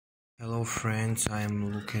Hello friends, I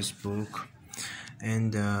am Lucas Book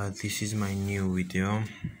and this is my new video.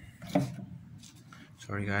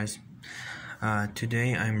 Sorry guys.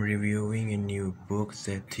 Today I'm reviewing a new book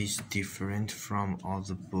that is different from all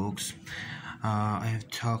the books I have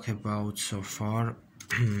talked about so far.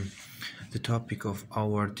 The topic of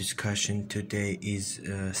our discussion today is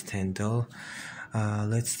Stendhal.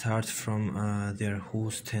 Let's start from there. Who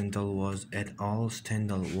Stendhal was at all.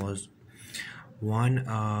 Stendhal was one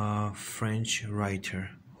French writer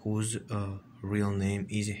whose real name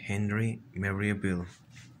is Henri Beyle.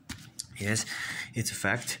 Yes, it's a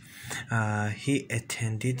fact. He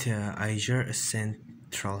attended Ager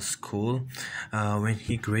Central School. When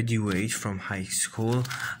he graduated from high school,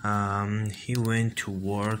 he went to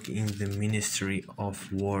work in the Ministry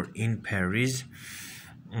of War in Paris.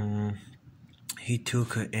 He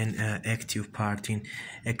took an active part in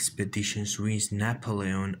expeditions with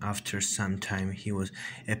Napoleon. After some time, he was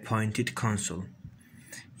appointed consul.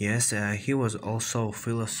 Yes, he was also a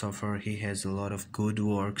philosopher. He has a lot of good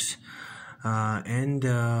works. And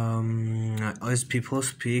as people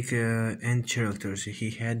speak and characters, he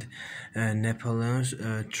had Napoleon's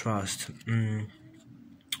trust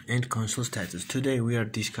and consul status. Today we are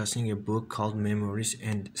discussing a book called Memories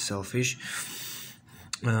and Selfish.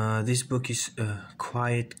 This book is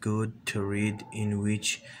quite good to read, in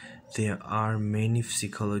which there are many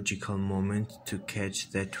psychological moments to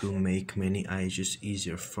catch that will make many ages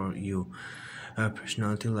easier for you.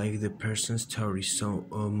 Personality, like the person's story so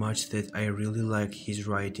much that I really like his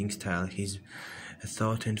writing style, his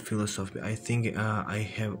thought and philosophy. I think I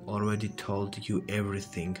have already told you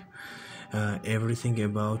everything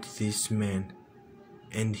about this man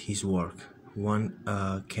and his work. One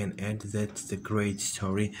can add that the great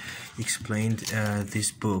story explained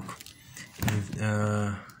this book.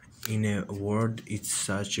 In a word, it's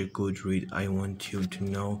such a good read. I want you to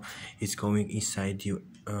know it's going inside you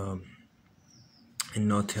and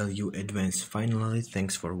not tell you advance. Finally,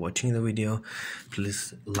 thanks for watching the video.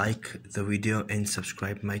 Please like the video and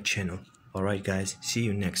subscribe my channel. Alright guys, see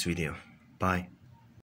you next video. Bye.